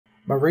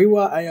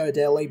Mariwa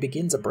Ayodele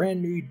begins a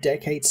brand new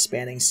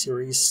decade-spanning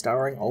series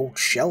starring old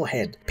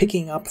Shellhead,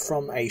 picking up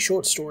from a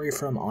short story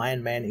from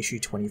Iron Man issue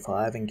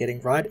 25 and getting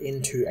right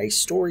into a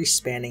story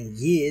spanning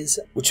years,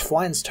 which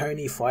finds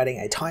Tony fighting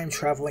a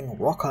time-traveling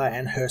rocker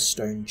and her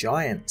stone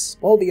giants.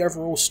 While the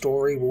overall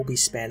story will be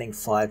spanning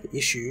 5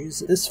 issues,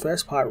 this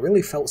first part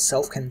really felt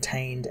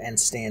self-contained and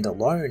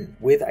standalone,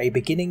 with a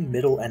beginning,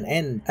 middle and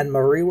end, and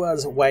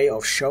Mariwa's way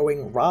of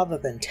showing rather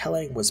than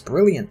telling was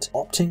brilliant,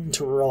 opting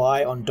to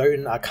rely on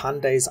Doten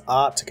Akande's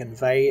art to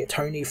convey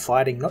Tony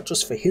fighting not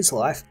just for his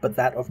life, but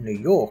that of New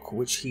York,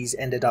 which he's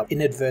ended up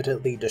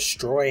inadvertently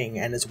destroying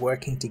and is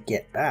working to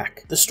get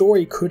back. The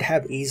story could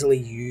have easily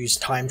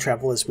used time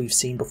travel as we've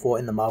seen before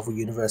in the Marvel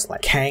Universe,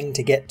 like Kang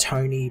to get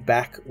Tony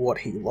back what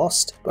he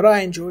lost, but I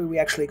enjoy we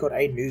actually got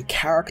a new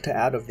character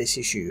out of this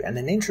issue, and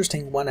an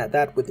interesting one at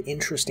that with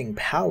interesting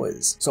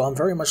powers, so I'm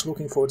very much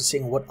looking forward to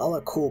seeing what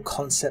other cool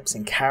concepts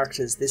and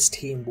characters this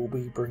team will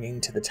be bringing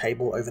to the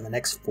table over the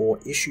next 4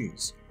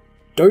 issues.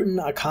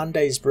 Doten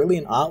Akande's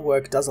brilliant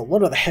artwork does a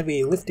lot of the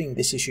heavy lifting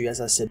this issue,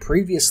 as I said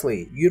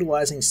previously,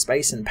 utilizing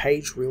space and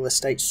page real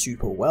estate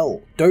super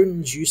well.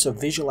 Doten's use of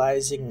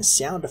visualizing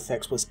sound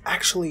effects was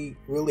actually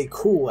really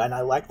cool, and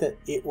I like that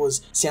it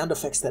was sound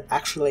effects that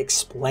actually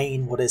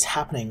explain what is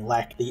happening,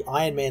 like the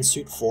Iron Man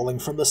suit falling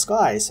from the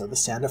sky, so the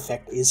sound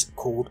effect is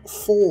called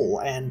fall,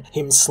 and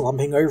him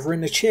slumping over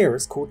in a chair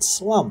is called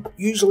slump.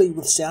 Usually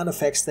with sound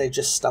effects they're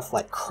just stuff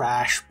like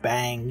crash,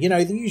 bang, you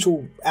know, the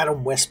usual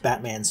Adam West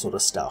Batman sort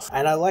of stuff.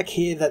 And I like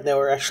here that they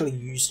were actually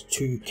used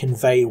to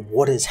convey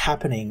what is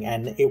happening,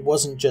 and it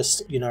wasn't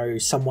just, you know,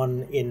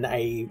 someone in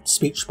a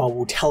speech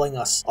bubble telling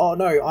us, oh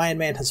no, Iron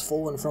Man has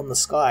fallen from the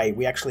sky.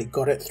 We actually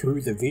got it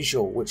through the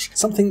visual, which is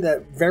something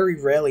that very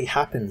rarely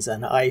happens,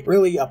 and I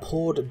really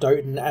applaud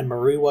Doten and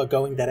Mariwa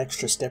going that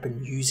extra step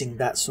and using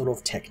that sort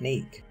of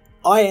technique.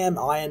 I Am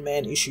Iron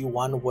Man issue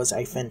 1 was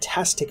a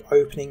fantastic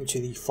opening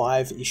to the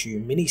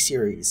 5-issue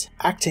miniseries,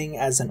 acting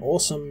as an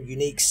awesome,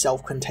 unique,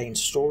 self-contained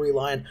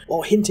storyline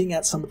while hinting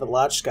at some of the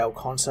large-scale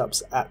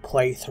concepts at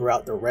play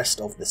throughout the rest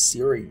of the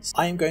series.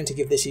 I am going to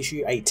give this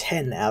issue a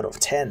 10 out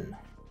of 10.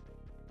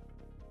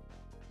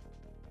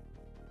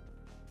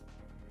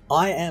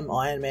 I Am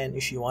Iron Man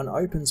issue 1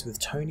 opens with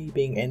Tony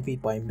being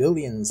envied by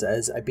millions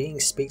as a being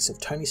speaks of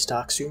Tony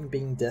Stark soon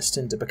being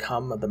destined to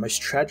become the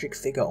most tragic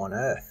figure on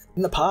Earth.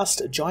 In the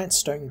past, giant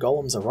stone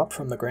golems erupt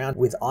from the ground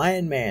with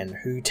Iron Man,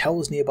 who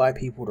tells nearby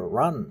people to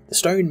run. The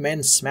stone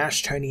men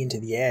smash Tony into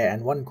the air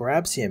and one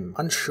grabs him,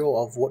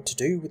 unsure of what to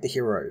do with the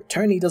hero.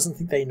 Tony doesn't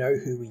think they know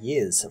who he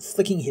is,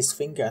 flicking his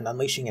finger and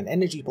unleashing an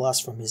energy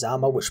blast from his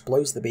armor which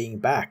blows the being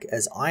back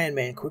as Iron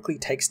Man quickly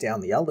takes down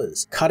the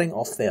others, cutting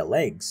off their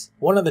legs.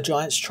 One of the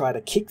giants try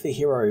to kick the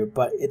hero,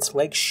 but its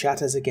leg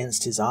shatters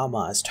against his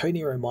armor as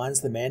Tony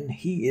reminds the men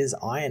he is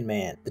Iron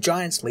Man. The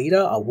giant's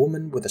leader, a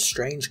woman with a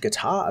strange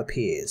guitar,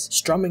 appears,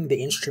 strumming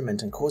the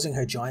instrument and causing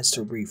her giants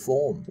to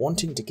reform,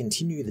 wanting to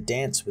continue the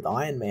dance with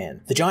Iron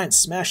Man. The giants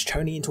smash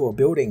Tony into a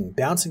building,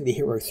 bouncing the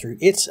hero through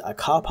it, a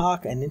car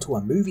park, and into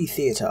a movie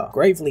theater.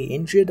 Gravely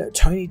injured,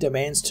 Tony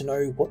demands to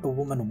know what the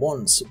woman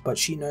wants, but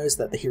she knows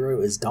that the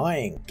hero is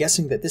dying,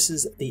 guessing that this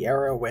is the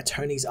era where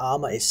Tony's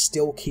armor is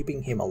still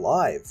keeping him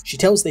alive. She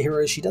tells the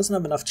hero she doesn't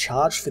have enough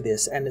charge for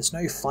this, and it's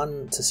no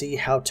fun to see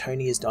how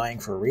Tony is dying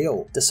for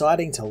real,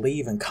 deciding to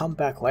leave and come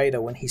back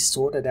later when he's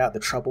sorted out the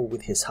trouble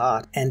with his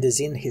heart and is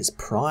in his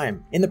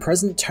prime. In the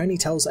present, Tony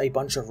tells a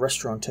bunch of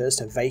restaurateurs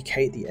to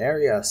vacate the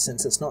area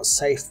since it's not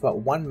safe, but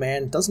one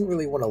man doesn't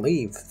really want to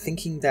leave,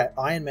 thinking that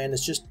Iron Man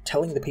is just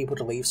telling the people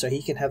to leave so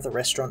he can have the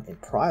restaurant in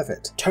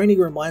private. Tony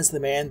reminds the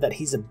man that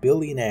he's a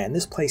billionaire and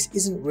this place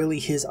isn't really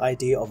his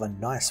idea of a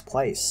nice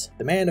place.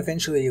 The man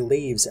eventually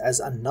leaves as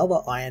another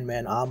Iron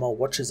Man armor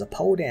watches a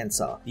pole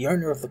dancer, the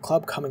owner of the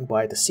club, coming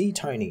by to see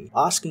Tony,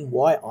 asking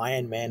why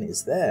Iron Man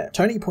is there.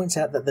 Tony points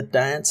out that the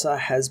dancer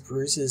has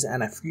bruises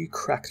and a few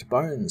cracked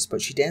bones,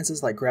 but she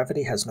dances like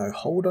gravity has no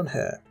hold on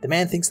her. The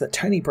man thinks that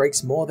Tony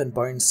breaks more than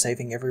bones,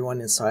 saving everyone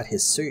inside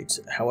his suit.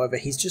 However,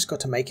 he's just got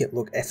to make it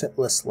look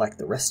effortless like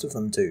the rest of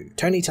them do.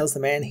 Tony tells the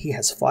man he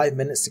has 5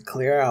 minutes to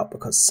clear out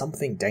because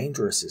something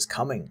dangerous is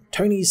coming.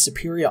 Tony's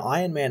superior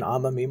Iron Man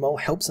armor meanwhile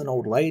helps an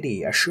old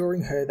lady,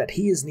 assuring her that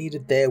he is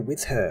needed there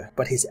with her,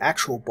 but his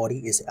actual body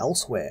is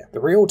elsewhere. The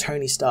real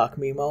Tony Stark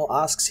meanwhile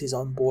asks his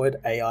onboard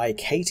AI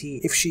Katie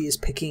if she is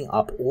picking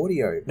up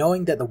audio,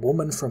 knowing that the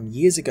woman from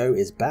years ago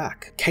is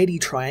back. Katie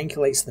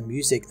triangulates the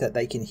music that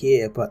they can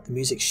hear, but the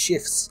music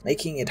shifts,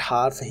 making it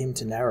hard for him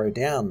to narrow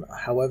down.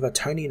 However,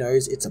 Tony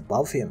knows it's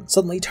above him.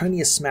 Suddenly, Tony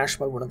is smashed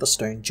by one of the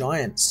stone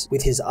giants,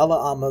 with his other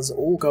armors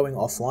all going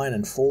offline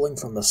and falling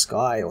from the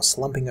sky or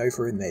slumping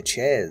over in their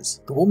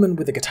chairs. The woman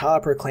with the guitar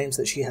proclaims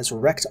that she has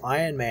wrecked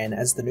Iron Man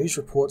as the news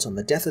reports on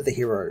the death of the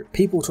hero.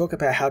 People talk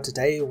about how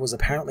today was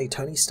apparently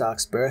Tony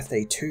Stark's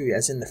birthday too,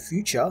 as in the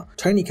future,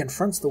 Tony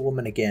confronts the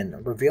woman again,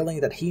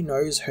 revealing that he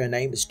knows her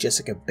name is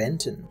Jessica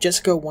Benton.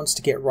 Jessica wants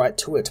to get right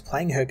to it,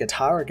 playing her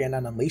guitar again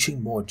and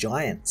unleashing more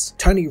giants.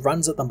 Tony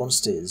runs at the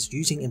monsters,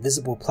 using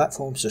invisible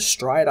platforms to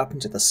stride up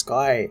into the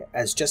sky,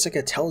 as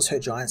Jessica tells her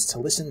giants to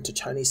listen to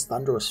Tony's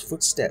thunderous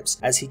footsteps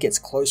as he gets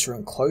closer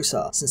and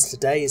closer, since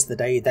today is the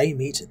day they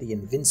meet the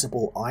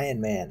invincible Iron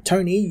Man.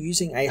 Tony,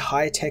 using a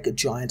high-tech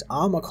giant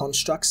armor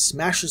construct,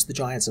 smashes the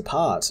giants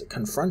apart,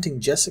 confronting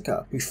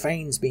Jessica, who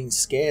feigns being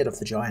scared of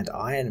the giant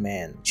Iron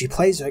Man. She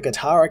plays her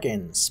guitar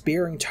again,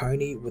 spearing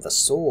Tony with a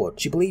sword.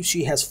 She believes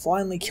she has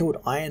finally killed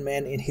Iron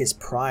Man in his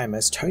prime,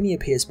 as Tony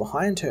appears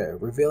behind her,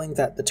 revealing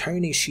that the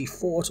Tony she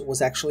fought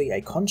was actually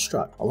a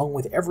construct, along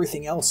with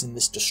everything else in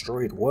this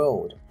destroyed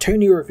world.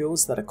 Tony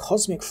reveals that a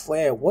cosmic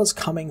flare was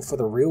coming for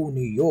the real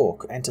New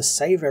York, and to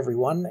save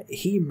everyone,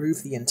 he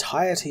moved the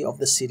entirety of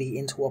the city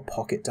into a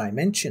pocket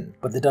dimension.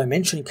 But the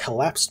dimension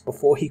collapsed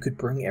before he could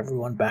bring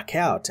everyone back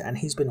out, and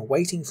he's been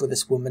waiting for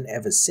this woman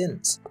ever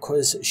since,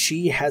 because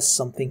she has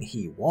something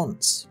he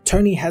wants.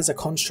 Tony has a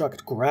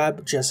construct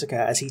grab Jessica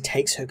as he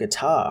takes her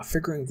guitar,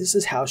 figuring this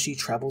is how she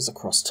travels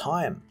across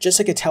time.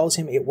 Jessica tells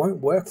him it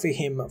won't work for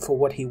him for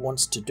what he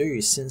wants to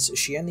do, since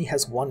she only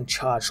has one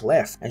charge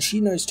left, and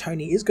she knows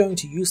Tony is going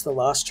to use the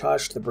last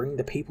charge to bring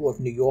the people of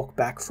New York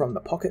back from the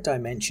pocket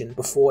dimension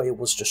before it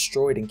was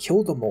destroyed and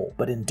killed them all.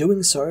 But in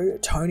doing so,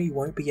 Tony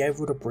won't be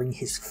able to bring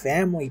his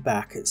family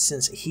back,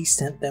 since he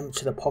sent them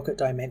to the pocket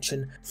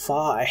dimension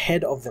far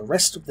ahead of the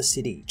rest of the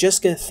city.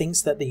 Jessica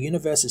thinks that the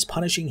universe is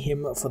punishing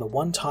him for the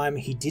one time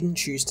he didn't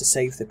choose to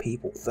save the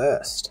people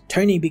first.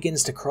 Tony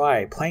begins to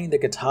cry, playing the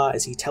guitar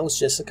as he tells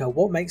Jessica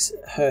what makes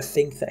her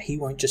think that he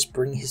won't just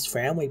bring his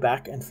family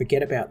back and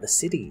forget about the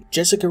city.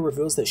 Jessica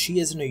reveals that she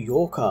is a New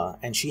Yorker,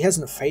 and she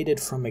hasn't faded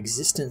from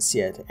existence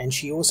yet, and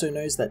she also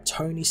knows that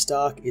Tony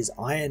Stark is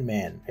Iron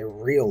Man, a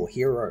real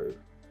hero.